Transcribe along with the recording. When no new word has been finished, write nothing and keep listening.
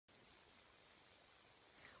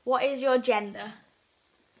What is your gender?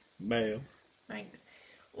 Male. Thanks.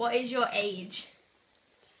 What is your age?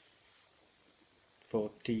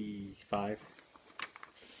 45.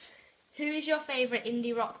 Who is your favourite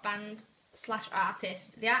indie rock band /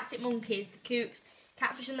 artist? The Arctic Monkeys, The Kooks,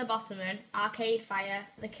 Catfish and the Bottlemen, Arcade Fire,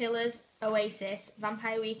 The Killers, Oasis,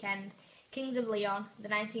 Vampire Weekend, Kings of Leon, The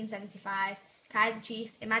 1975, Kaiser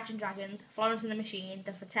Chiefs, Imagine Dragons, Florence and the Machine,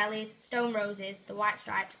 The Fratellis, Stone Roses, The White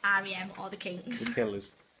Stripes, R.E.M. or The Kings? The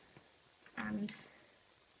Killers. And?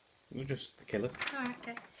 We're just The Killers. Alright,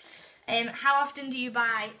 okay. How often do you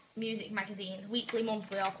buy music magazines? Weekly,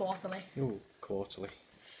 monthly or quarterly? Ooh, quarterly.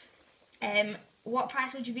 What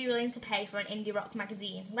price would you be willing to pay for an indie rock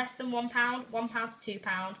magazine? Less than £1, £1 to £2,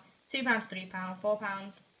 £2 to £3, £4 or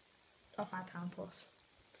 £5 plus?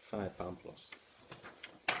 £5 plus.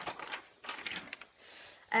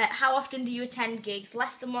 How often do you attend gigs?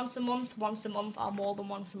 Less than once a month, or more than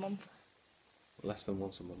once a month? Less than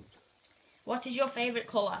once a month. What is your favourite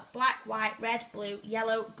colour? Black, white, red, blue,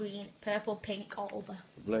 yellow, green, purple, pink or other?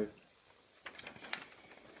 Blue.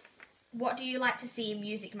 What do you like to see in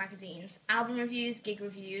music magazines? Album reviews, gig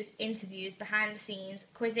reviews, interviews, behind the scenes,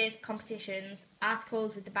 quizzes, competitions,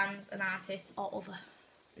 articles with the bands and artists or other?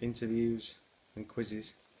 Interviews and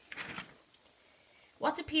quizzes.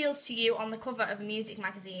 What appeals to you on the cover of a music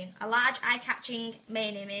magazine? A large eye-catching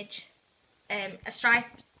main image,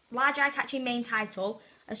 large eye-catching main title,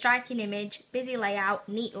 a striking image, busy layout,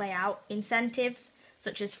 neat layout, incentives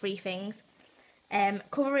such as free things,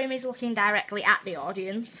 cover image looking directly at the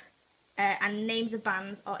audience, and names of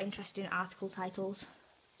bands or interesting article titles.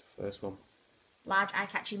 First one. Large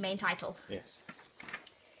eye-catching main title. Yes.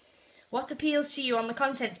 What appeals to you on the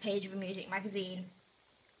contents page of a music magazine?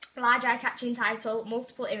 Large eye-catching title,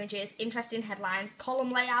 multiple images, interesting headlines,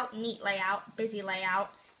 column layout, neat layout, busy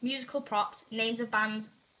layout, musical props, names of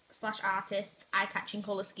bands / artists, eye-catching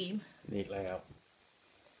colour scheme. Neat layout.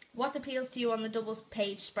 What appeals to you on the double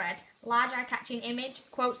page spread? Large eye-catching image,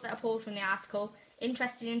 quotes that are pulled from the article,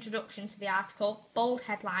 interesting introduction to the article, bold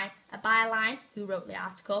headline, a byline, who wrote the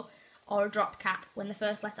article, or a drop cap when the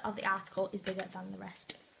first letter of the article is bigger than the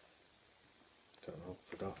rest. Don't know,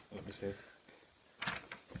 forgot. Let me see.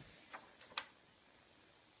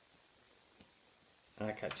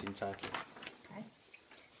 Eye-catching title. Okay.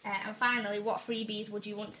 And finally, what freebies would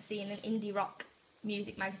you want to see in an indie rock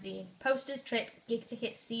music magazine? Posters, trips, gig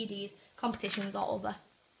tickets, CDs, competitions or other?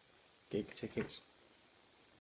 Gig tickets.